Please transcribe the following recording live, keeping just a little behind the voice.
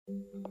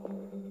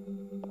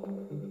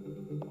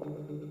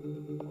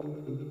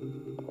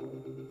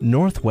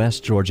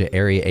Northwest Georgia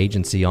Area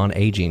Agency on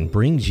Aging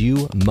brings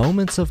you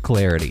Moments of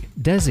Clarity.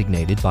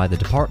 Designated by the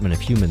Department of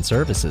Human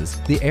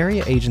Services, the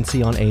Area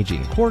Agency on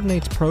Aging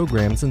coordinates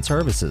programs and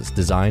services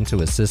designed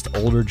to assist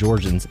older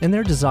Georgians in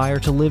their desire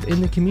to live in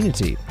the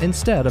community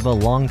instead of a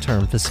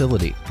long-term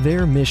facility.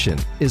 Their mission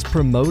is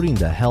promoting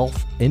the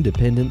health,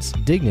 independence,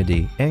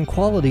 dignity, and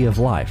quality of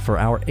life for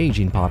our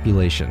aging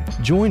population.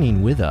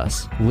 Joining with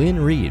us, Lynn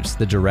Reeves,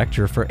 the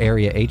Director for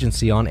Area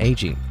Agency on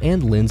Aging,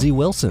 and Lindsay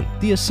Wilson,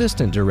 the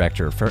Assistant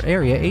Director for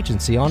Area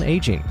Agency on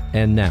Aging.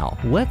 And now,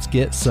 let's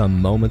get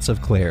some Moments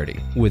of Clarity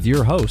with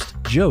your host,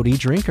 Jody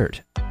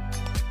Drinkard.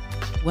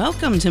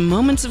 Welcome to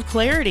Moments of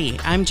Clarity.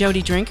 I'm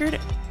Jody Drinkard.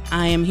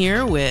 I am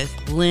here with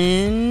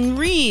Lynn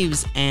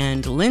Reeves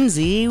and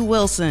Lindsay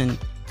Wilson.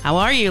 How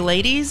are you,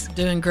 ladies?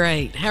 Doing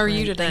great. How are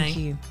you today? Thank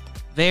you.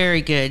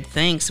 Very good,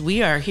 thanks.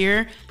 We are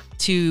here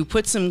to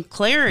put some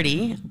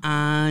clarity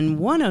on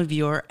one of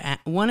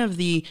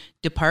the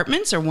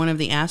departments or one of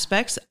the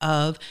aspects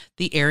of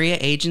the Area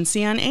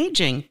Agency on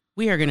Aging.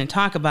 We are going to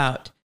talk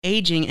about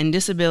aging and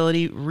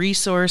disability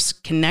resource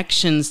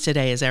connections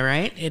today. Is that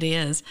right? It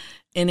is.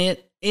 And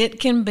it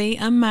can be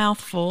a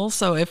mouthful.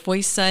 So if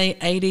we say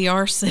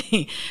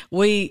ADRC,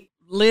 we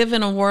live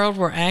in a world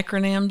where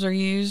acronyms are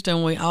used,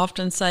 and we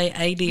often say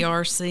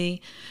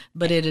ADRC,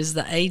 but it is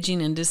the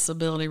Aging and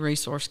Disability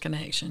Resource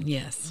Connection.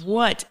 Yes.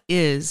 What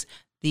is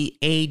the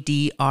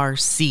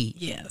ADRC?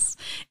 Yes.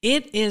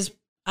 It is,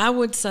 I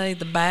would say,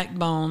 the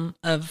backbone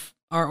of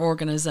our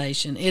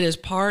organization. It is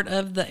part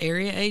of the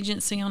Area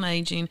Agency on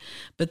Aging,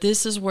 but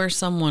this is where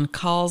someone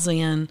calls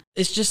in.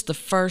 It's just the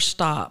first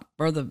stop,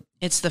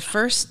 It's the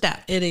first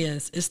step. It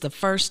is. It's the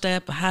first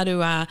step. How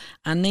do I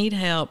need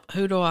help?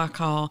 Who do I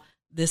call?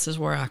 This is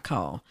where I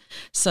call.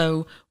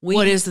 So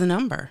what is the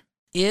number?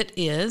 It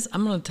is,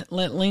 I'm going to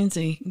let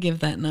Lindsay give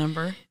that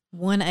number.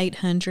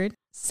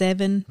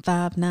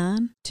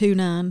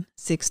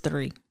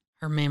 1-800-759-2963.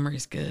 Her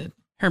memory's good.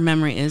 Her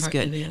memory is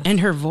good.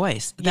 And her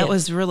voice. That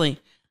was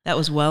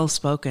well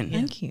spoken.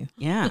 Thank you.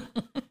 Yeah.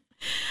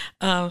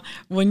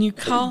 When you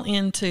call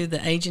into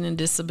the Aging and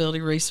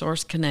Disability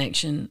Resource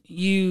Connection,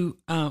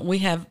 we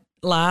have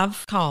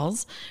live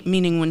calls.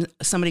 Meaning when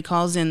somebody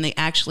calls in, they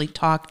actually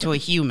talk to a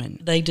human.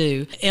 They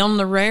do. On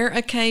the rare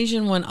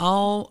occasion when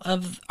all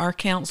of our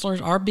counselors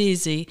are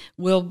busy,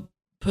 we'll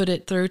put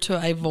it through to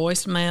a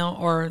voicemail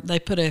or they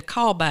put a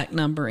callback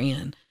number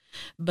in.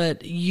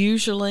 But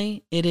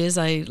usually it is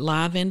a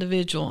live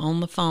individual on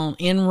the phone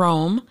in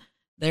Rome.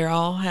 They're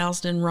all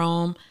housed in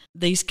Rome.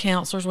 These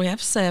counselors, we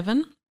have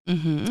 7,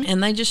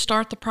 and they just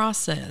start the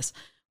process.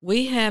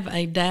 We have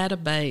a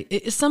database.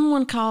 If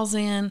someone calls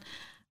in,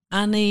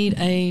 I need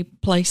a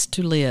place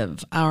to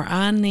live, or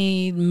I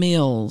need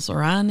meals,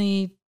 or I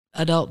need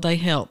adult day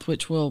health,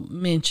 which we'll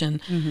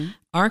mention.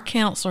 Our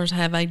counselors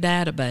have a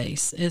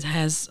database. It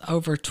has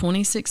over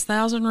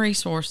 26,000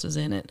 resources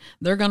in it.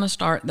 They're going to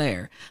start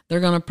there.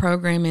 They're going to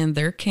program in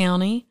their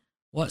county,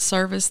 what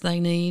service they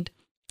need,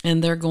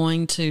 and they're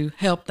going to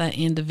help that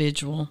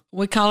individual.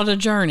 We call it a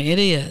journey. It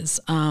is.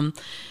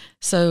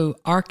 So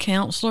our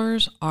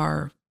counselors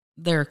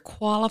they're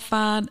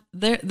qualified.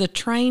 The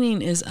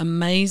training is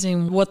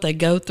amazing, what they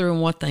go through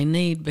and what they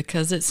need,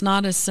 because it's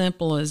not as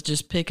simple as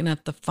just picking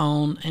up the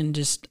phone and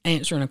just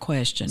answering a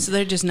question. So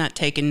they're just not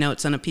taking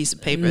notes on a piece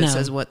of paper that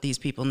says what these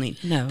people need.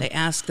 No. They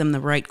ask them the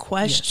right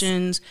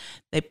questions. Yes.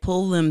 They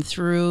pull them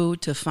through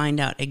to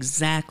find out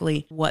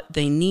exactly what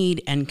they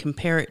need and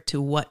compare it to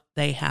what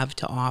they have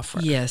to offer.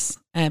 Yes.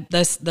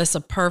 That's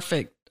a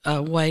perfect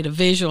way to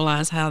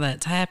visualize how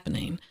that's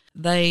happening.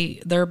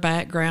 Their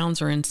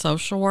backgrounds are in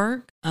social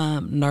work,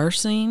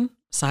 nursing,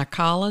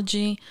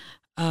 psychology,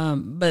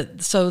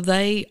 but so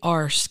they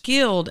are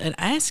skilled at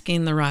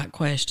asking the right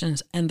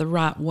questions and the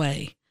right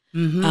way.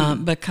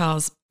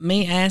 Because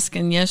me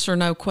asking yes or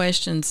no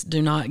questions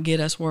do not get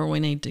us where we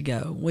need to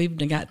go. We've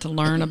got to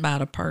learn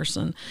about a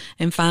person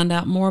and find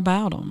out more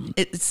about them.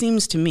 It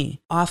seems to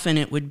me often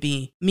it would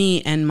be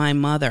me and my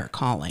mother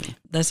calling.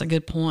 That's a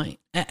good point.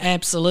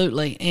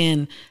 Absolutely.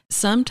 And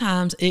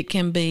sometimes it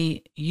can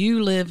be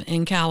you live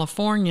in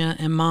California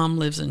and mom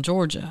lives in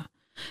Georgia.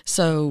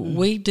 So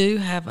we do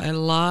have a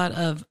lot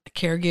of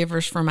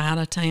caregivers from out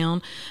of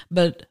town.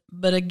 But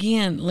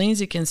again,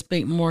 Lindsay can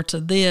speak more to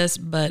this,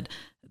 but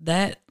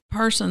that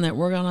person that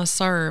we're going to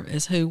serve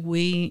is who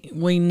we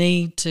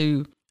need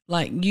to,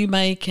 like, you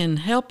can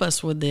help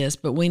us with this,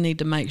 but we need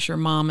to make sure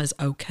mom is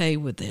okay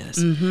with this,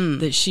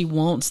 that she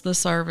wants the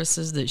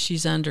services, that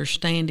she's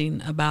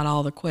understanding about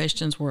all the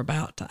questions we're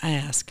about to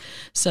ask.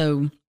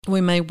 So we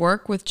may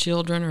work with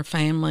children or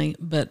family,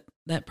 but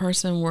that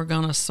person we're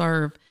going to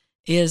serve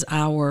is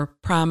our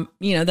prime,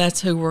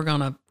 that's who we're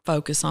going to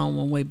focus on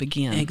when we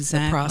begin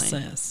the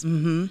process.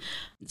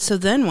 So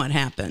then what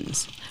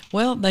happens?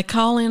 Well, they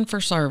call in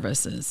for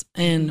services.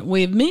 And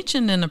we've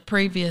mentioned in a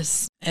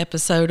previous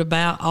episode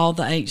about all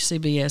the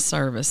HCBS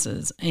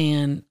services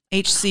and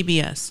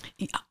HCBS,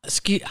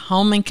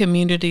 home and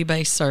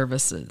community-based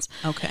services.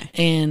 Okay.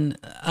 And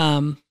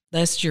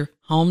that's your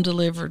home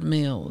delivered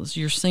meals,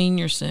 your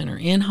senior center,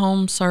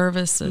 in-home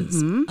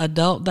services,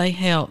 adult day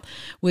health,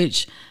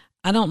 which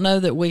I don't know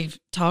that we've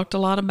talked a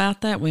lot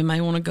about that. We may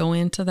want to go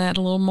into that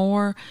a little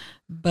more,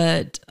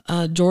 but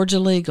Georgia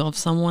Legal, if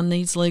someone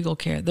needs legal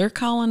care, they're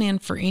calling in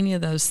for any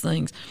of those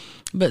things.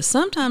 But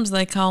sometimes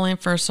they call in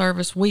for a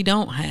service we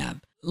don't have.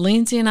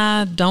 Lindsay and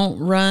I don't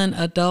run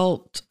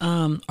adult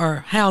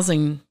or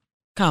housing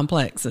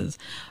complexes,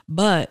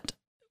 but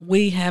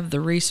we have the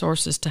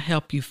resources to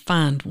help you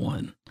find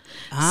one.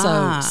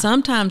 So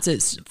sometimes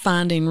it's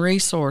finding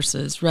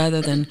resources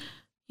rather than,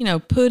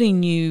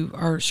 putting you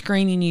or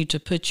screening you to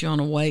put you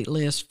on a wait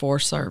list for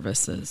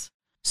services.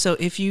 So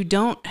if you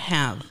don't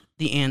have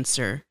the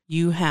answer,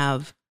 you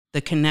have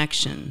the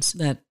connections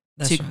That's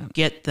to right.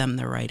 get them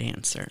the right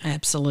answer.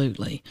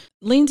 Absolutely.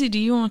 Lindsay, do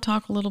you want to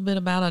talk a little bit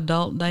about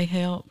adult day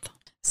health?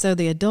 So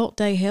the adult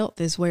day health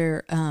is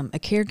where a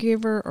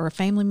caregiver or a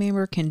family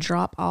member can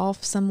drop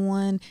off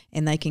someone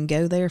and they can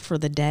go there for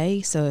the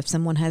day. So if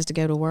someone has to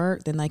go to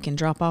work, then they can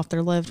drop off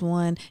their loved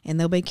one and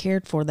they'll be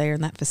cared for there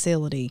in that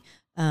facility.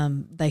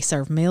 They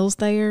serve meals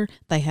there.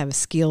 They have a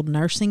skilled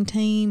nursing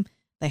team.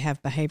 They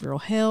have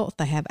behavioral health.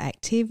 They have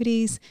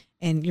activities,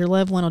 and your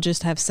loved one will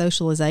just have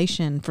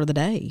socialization for the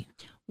day.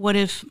 What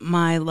if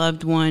my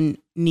loved one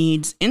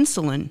needs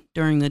insulin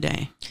during the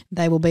day?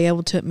 They will be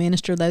able to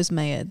administer those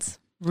meds.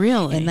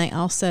 Really? And they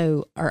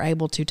also are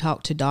able to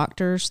talk to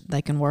doctors.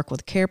 They can work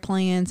with care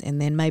plans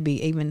and then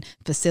maybe even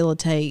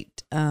facilitate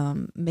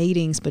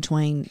meetings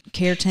between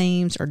care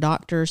teams or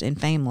doctors and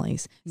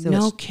families. So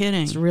no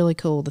kidding. It's really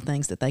cool the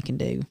things that they can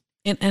do.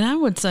 And I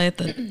would say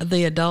that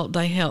the adult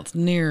day health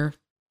near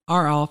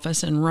our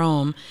office in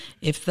Rome,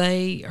 if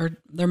they're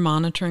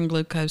monitoring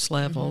glucose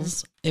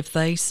levels, if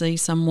they see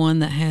someone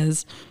that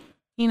has,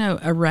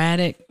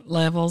 erratic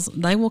levels,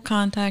 they will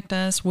contact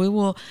us. We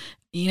will,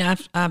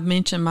 I've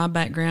mentioned my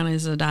background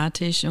as a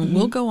dietitian.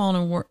 We'll go on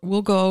and work.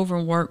 We'll go over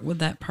and work with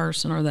that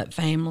person or that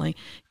family,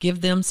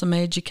 give them some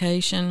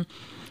education.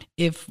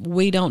 If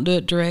we don't do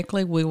it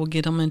directly, we will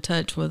get them in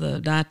touch with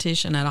a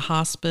dietitian at a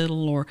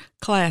hospital or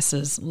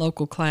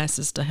local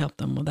classes to help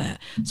them with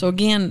that. So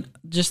again,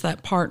 just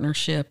that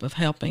partnership of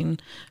helping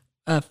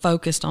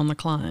focused on the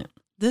client.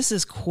 This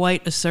is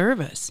quite a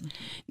service.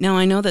 Now,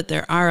 I know that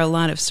there are a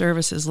lot of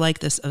services like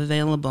this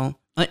available,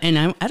 and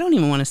I don't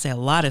even want to say a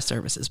lot of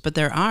services, but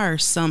there are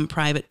some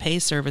private pay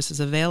services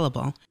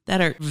available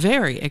that are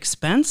very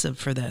expensive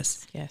for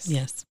this.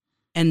 Yes.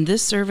 And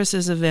this service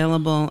is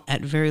available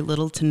at very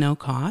little to no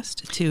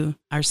cost to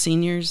our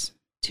seniors,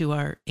 to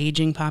our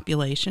aging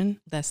population.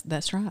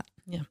 That's right.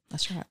 Yeah.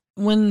 That's right.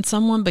 When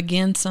someone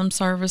begins some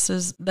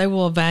services, they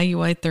will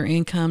evaluate their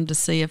income to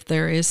see if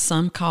there is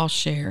some cost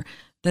share.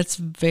 That's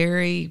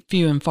very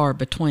few and far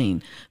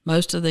between.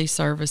 Most of these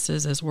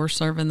services, as we're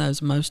serving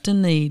those most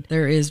in need,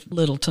 there is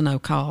little to no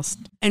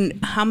cost. And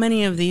how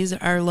many of these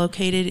are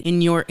located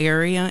in your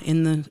area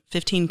in the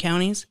 15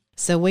 counties?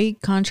 So we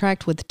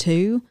contract with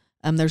 2.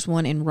 There's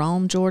one in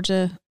Rome,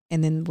 Georgia,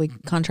 and then we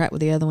contract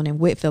with the other one in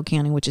Whitfield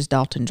County, which is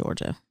Dalton,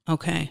 Georgia.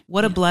 Okay.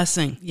 What a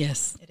blessing.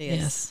 Yes, it is.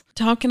 Yes.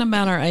 Talking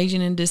about our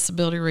Aging and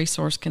Disability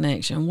Resource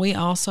Connection, we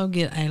also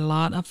get a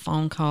lot of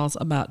phone calls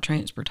about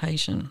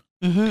transportation.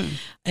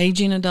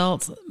 Aging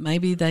adults,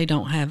 maybe they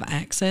don't have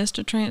access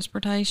to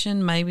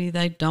transportation. Maybe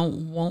they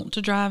don't want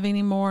to drive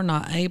anymore,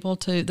 not able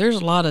to. There's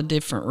a lot of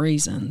different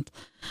reasons.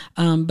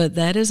 But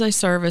that is a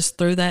service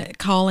through that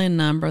call-in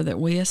number that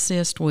we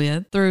assist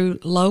with through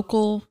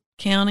local,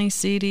 county,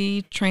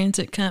 city,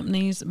 transit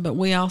companies. But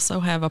we also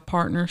have a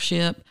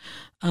partnership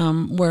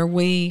where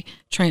we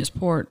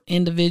transport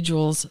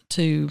individuals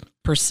to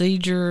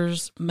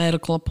procedures,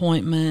 medical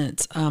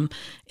appointments.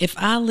 If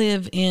I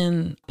live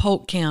in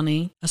Polk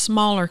County, a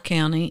smaller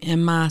county,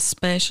 and my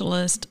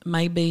specialist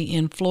may be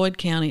in Floyd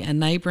County, a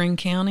neighboring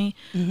county,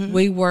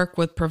 we work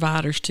with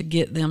providers to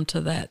get them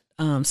to that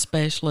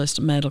specialist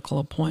medical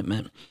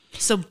appointment.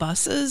 So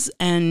buses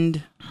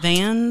and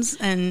vans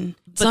and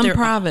some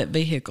private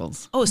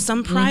vehicles. Oh,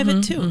 some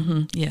private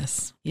too.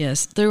 Yes.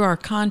 Through our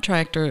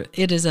contractor,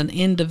 it is an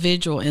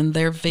individual in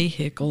their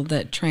vehicle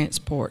that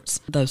transports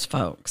those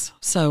folks.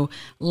 So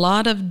a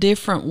lot of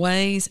different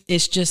ways.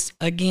 It's just,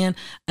 again,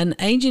 an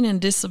Aging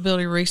and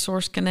Disability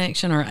Resource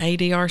Connection, or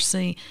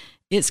ADRC.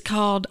 It's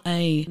called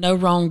a no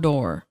wrong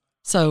door.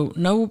 So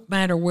no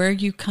matter where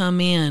you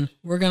come in,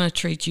 we're going to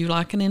treat you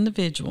like an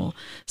individual.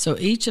 So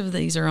each of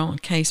these are on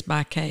case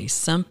by case.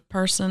 Some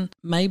person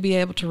may be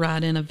able to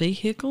ride in a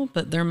vehicle,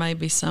 but there may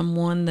be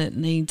someone that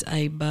needs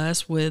a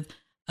bus with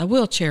a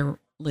wheelchair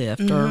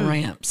lift or a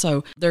ramp.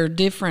 So there are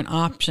different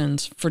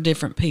options for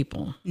different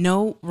people.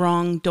 No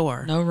wrong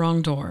door. No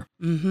wrong door.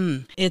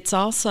 It's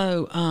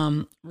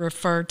also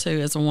referred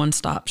to as a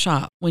one-stop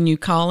shop. When you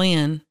call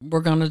in,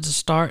 we're going to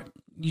start,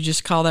 you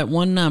just call that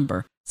one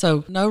number.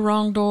 So no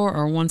wrong door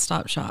or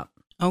one-stop shop.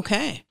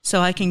 Okay.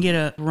 So I can get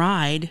a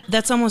ride.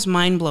 That's almost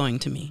mind-blowing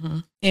to me.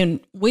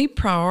 And we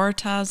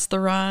prioritize the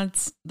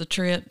rides, the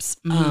trips.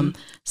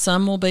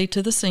 Some will be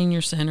to the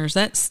senior centers.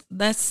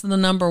 That's the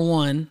number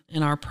one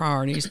in our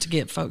priorities, to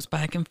get folks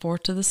back and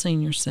forth to the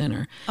senior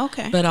center.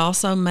 Okay. But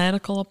also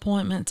medical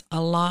appointments. A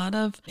lot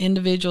of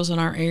individuals in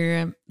our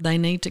area, they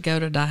need to go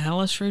to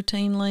dialysis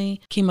routinely,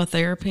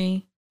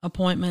 chemotherapy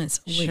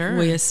appointments. Sure.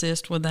 We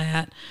assist with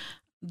that.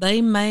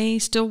 They may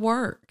still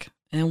work,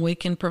 and we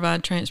can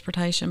provide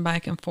transportation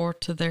back and forth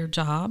to their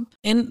job.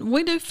 And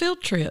we do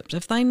field trips.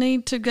 If they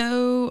need to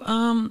go,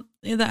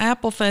 the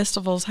Apple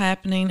Festival's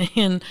happening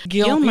in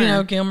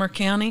Gilmer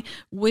County,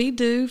 we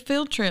do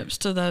field trips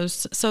to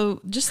those.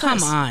 So just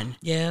Come on.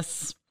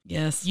 Yes.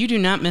 You do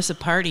not miss a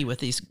party with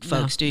these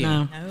folks, do you?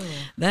 No.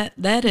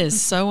 That is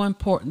so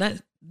important.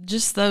 That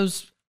just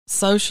those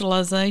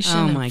socialization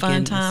and fun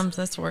goodness. times,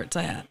 that's where it's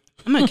at.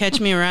 I'm going to catch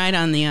me a ride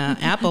on the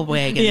Apple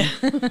wagon. Yeah.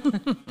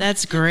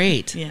 That's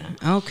great. Yeah.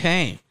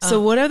 Okay.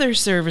 So what other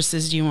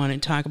services do you want to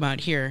talk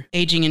about here?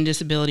 Aging and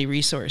Disability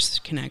Resource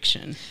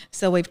Connection.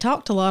 So we've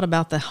talked a lot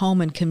about the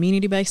home and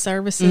community-based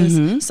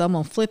services. So I'm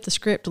going to flip the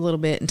script a little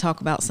bit and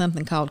talk about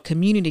something called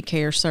Community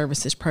Care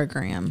Services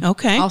Program.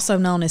 Okay. Also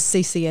known as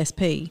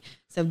CCSP.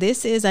 So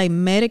this is a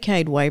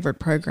Medicaid waiver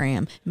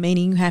program,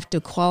 meaning you have to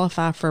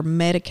qualify for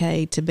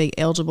Medicaid to be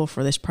eligible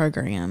for this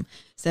program.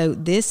 So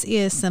this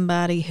is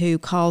somebody who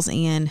calls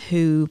in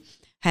who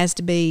has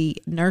to be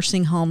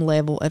nursing home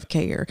level of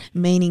care,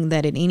 meaning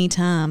that at any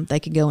time they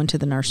could go into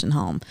the nursing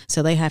home.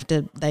 So they have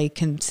to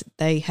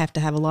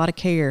have a lot of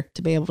care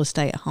to be able to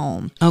stay at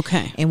home.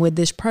 Okay. And with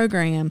this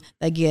program,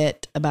 they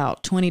get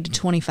about 20 to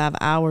 25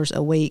 hours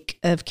a week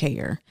of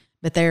care.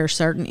 But there are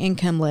certain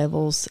income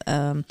levels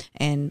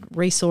and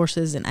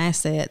resources and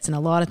assets and a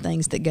lot of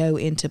things that go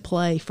into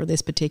play for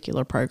this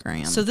particular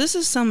program. So this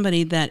is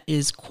somebody that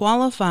is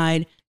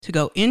qualified to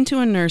go into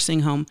a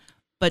nursing home,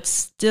 but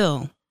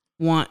still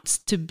wants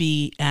to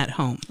be at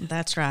home.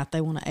 That's right.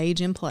 They want to age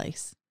in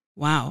place.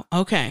 Wow.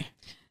 Okay.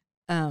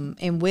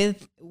 And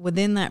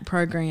within that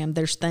program,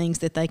 there's things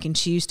that they can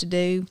choose to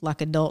do,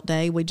 like Adult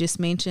Day we just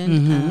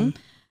mentioned.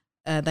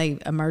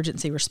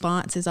 Emergency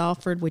response is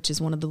offered, which is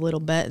one of the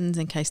little buttons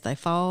in case they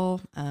fall.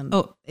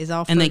 Is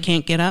offered, and they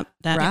can't get up.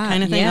 That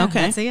kind of thing. Yeah,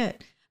 okay, that's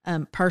it.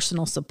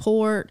 Personal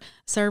support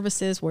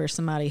services where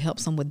somebody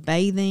helps them with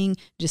bathing.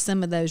 Just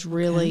some of those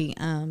really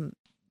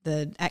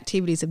the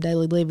activities of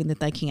daily living that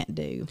they can't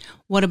do.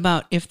 What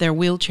about if they're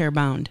wheelchair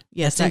bound?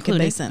 Yes, that's that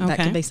included? could be that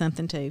could be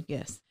something too.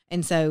 Yes,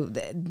 and so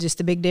just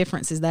the big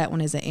difference is that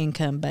one is an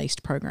income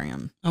based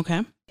program.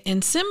 Okay,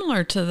 and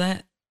similar to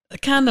that.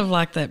 Kind of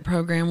like that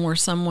program where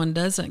someone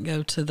doesn't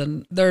go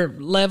to their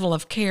level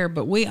of care,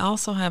 but we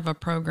also have a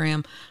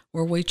program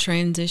where we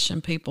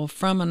transition people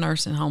from a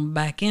nursing home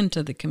back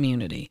into the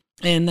community.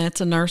 And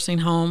that's a nursing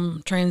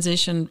home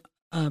transition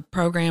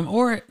program,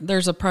 or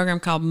there's a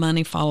program called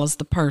Money Follows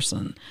the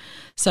Person.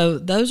 So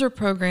those are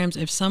programs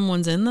if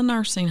someone's in the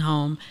nursing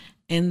home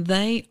and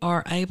they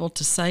are able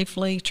to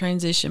safely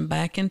transition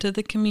back into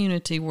the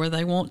community where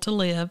they want to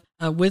live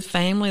with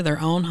family,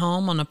 their own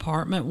home, an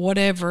apartment,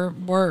 whatever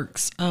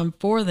works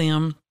for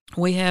them.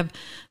 We have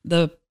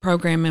the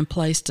program in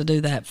place to do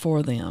that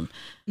for them.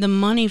 The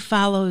money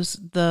follows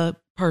the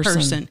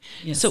person.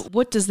 Yes. So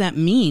what does that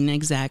mean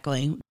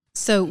exactly?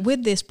 So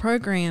with this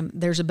program,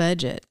 there's a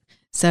budget.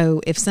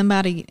 So if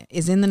somebody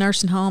is in the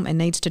nursing home and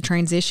needs to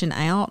transition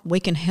out,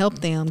 we can help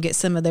them get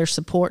some of their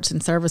supports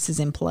and services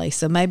in place.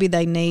 So maybe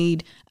they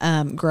need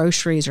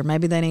groceries, or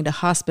maybe they need a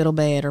hospital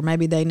bed, or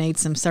maybe they need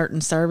some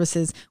certain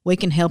services. We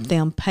can help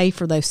them pay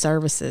for those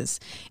services.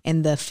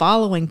 And the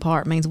following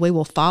part means we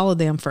will follow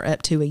them for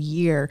up to a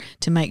year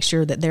to make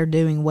sure that they're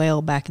doing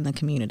well back in the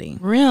community.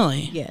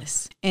 Really?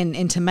 Yes.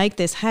 And to make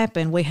this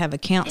happen, we have a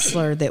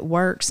counselor that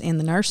works in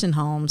the nursing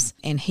homes,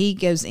 and he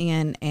goes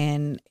in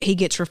and he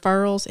gets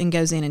referrals and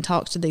goes in and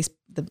talks to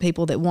the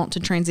people that want to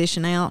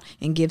transition out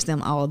and gives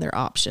them all of their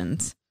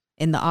options.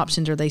 And the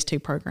options are these two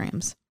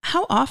programs.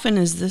 How often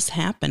is this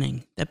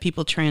happening, that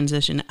people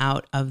transition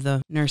out of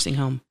the nursing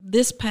home?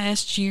 This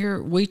past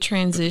year, we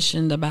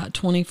transitioned about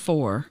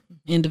 24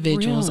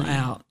 individuals Really?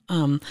 out.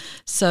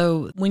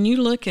 So when you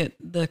look at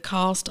the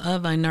cost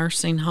of a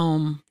nursing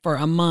home for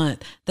a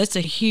month, that's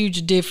a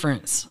huge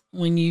difference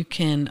when you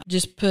can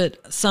just put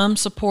some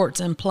supports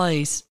in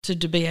place to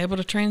be able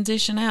to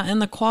transition out,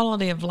 and the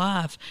quality of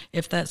life,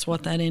 if that's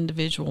what that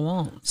individual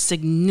wants.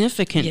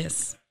 Significant.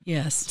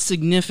 Yes.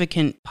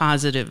 Significant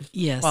positive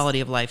Yes.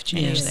 quality of life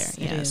change Yes,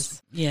 there. it Yes.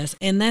 is. Yes,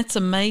 and that's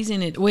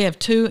amazing. We have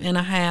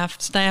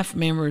 2.5 staff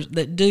members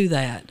that do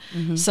that.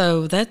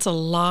 So that's a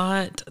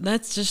lot.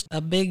 That's just a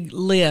big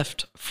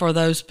lift for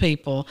those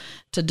people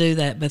to do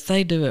that, but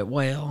they do it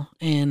well.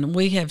 And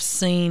we have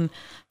seen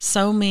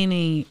so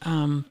many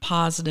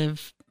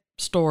positive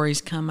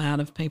stories come out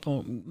of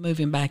people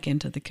moving back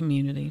into the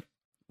community.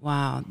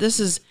 Wow. This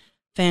is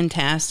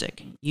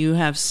fantastic. You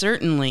have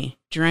certainly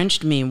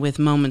drenched me with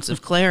moments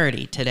of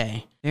clarity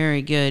today.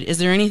 Very good. Is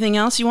there anything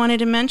else you wanted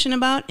to mention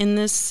about in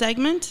this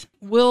segment?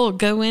 We'll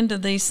go into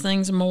these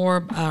things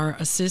more. Our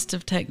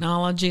assistive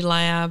technology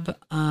lab,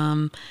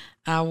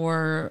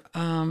 our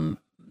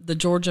the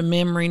Georgia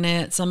Memory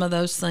Net, some of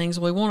those things.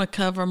 We want to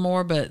cover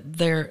more, but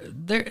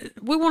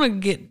we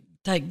want to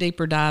take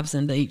deeper dives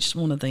into each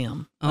one of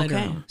them.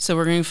 Okay. So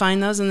we're going to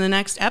find those in the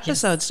next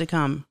episodes to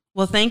come.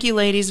 Well, thank you,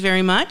 ladies,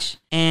 very much.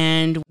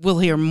 And we'll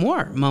hear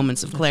more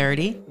Moments of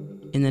Clarity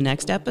in the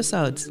next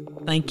episodes.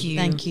 Thank you.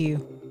 Thank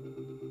you.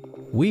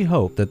 We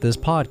hope that this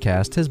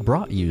podcast has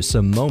brought you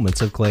some moments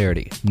of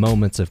clarity.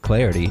 Moments of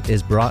Clarity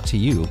is brought to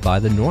you by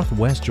the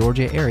Northwest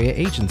Georgia Area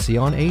Agency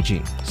on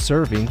Aging,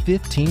 serving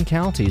 15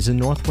 counties in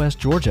Northwest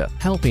Georgia,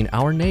 helping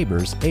our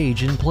neighbors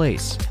age in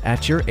place.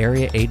 At your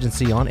Area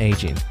Agency on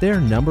Aging,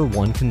 their number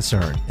one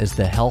concern is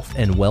the health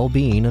and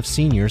well-being of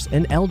seniors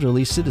and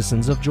elderly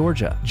citizens of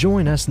Georgia.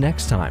 Join us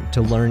next time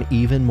to learn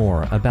even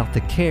more about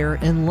the care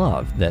and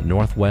love that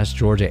Northwest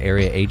Georgia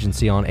Area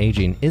Agency on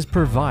Aging is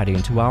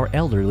providing to our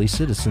elderly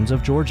citizens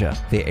of Georgia.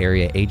 The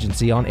Area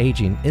Agency on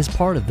Aging is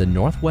part of the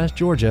Northwest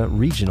Georgia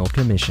Regional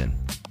Commission.